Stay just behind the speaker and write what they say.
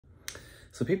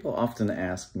So people often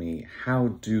ask me, how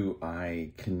do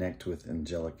I connect with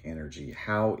angelic energy?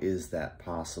 How is that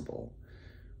possible?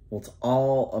 Well, it's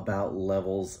all about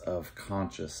levels of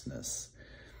consciousness.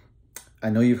 I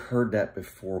know you've heard that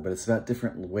before, but it's about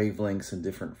different wavelengths and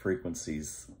different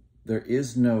frequencies. There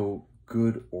is no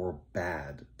good or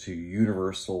bad to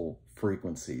universal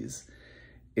frequencies.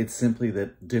 It's simply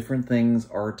that different things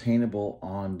are attainable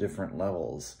on different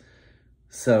levels.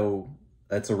 So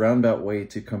that's a roundabout way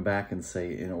to come back and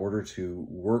say, in order to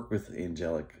work with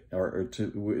angelic, in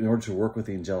order to work with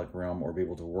the angelic realm or be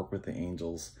able to work with the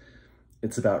angels,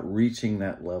 it's about reaching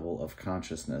that level of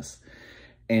consciousness.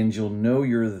 And you'll know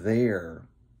you're there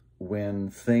when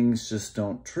things just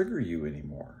don't trigger you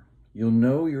anymore. You'll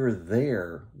know you're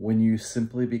there when you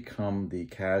simply become the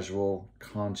casual,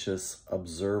 conscious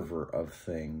observer of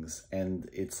things. And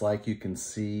it's like you can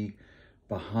see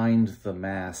behind the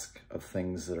mask of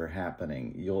things that are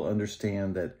happening. You'll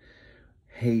understand that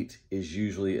hate is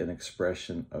usually an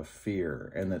expression of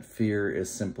fear, and that fear is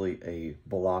simply a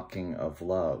blocking of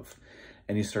love.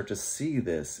 And you start to see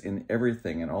this in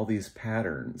everything and all these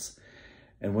patterns.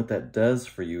 And what that does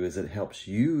for you is it helps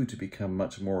you to become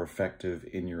much more effective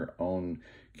in your own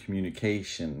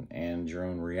communication and your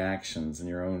own reactions and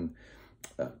your own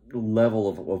level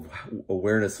of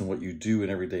awareness in what you do in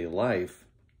everyday life.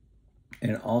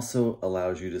 And it also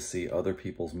allows you to see other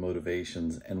people's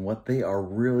motivations and what they are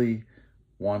really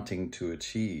wanting to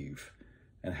achieve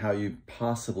and how you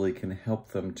possibly can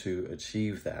help them to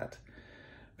achieve that.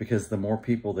 Because the more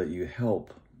people that you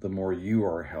help, the more you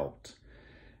are helped.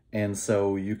 And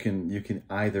so you can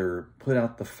either put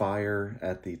out the fire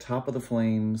at the top of the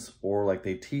flames, or like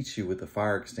they teach you with the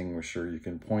fire extinguisher, you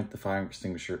can point the fire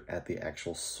extinguisher at the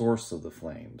actual source of the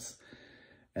flames.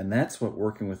 And that's what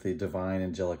working with the divine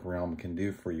angelic realm can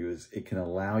do for you, is it can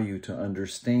allow you to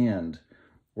understand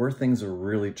where things are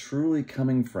really truly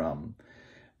coming from,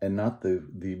 and not the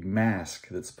mask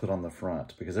that's put on the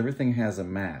front, because everything has a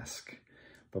mask,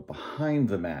 but behind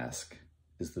the mask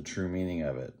is the true meaning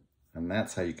of it. And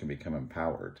that's how you can become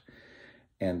empowered.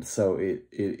 And so it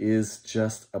is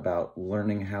just about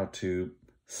learning how to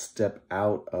step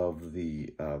out of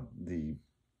the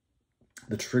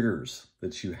triggers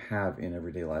that you have in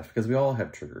everyday life, because we all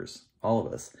have triggers, all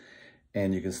of us.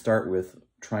 And you can start with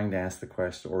trying to ask the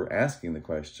question, or asking the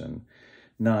question,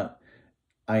 not,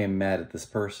 I am mad at this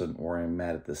person or I am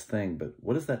mad at this thing, but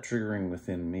what is that triggering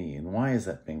within me? And why is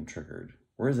that being triggered?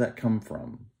 Where does that come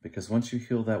from? Because once you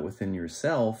heal that within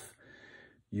yourself,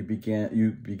 you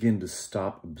begin to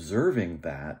stop observing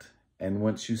that. And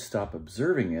once you stop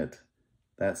observing it,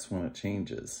 that's when it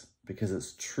changes, because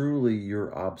it's truly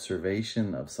your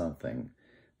observation of something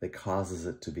that causes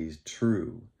it to be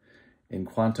true. In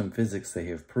quantum physics, they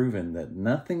have proven that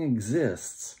nothing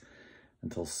exists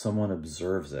until someone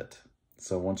observes it.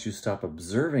 So once you stop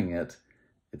observing it,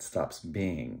 it stops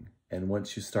being. And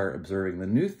once you start observing the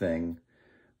new thing,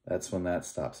 that's when that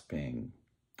stops being.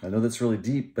 I know that's really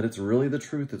deep, but it's really the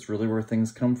truth. It's really where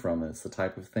things come from. And it's the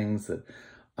type of things that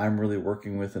I'm really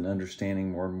working with and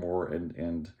understanding more and more,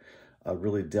 and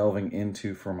really delving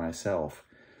into for myself.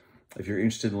 If you're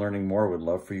interested in learning more, I would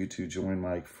love for you to join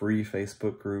my free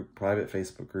Facebook group, private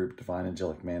Facebook group, Divine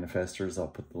Angelic Manifestors. I'll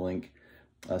put the link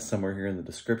somewhere here in the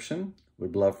description.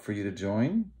 Would love for you to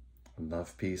join.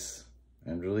 Love, peace,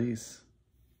 and release.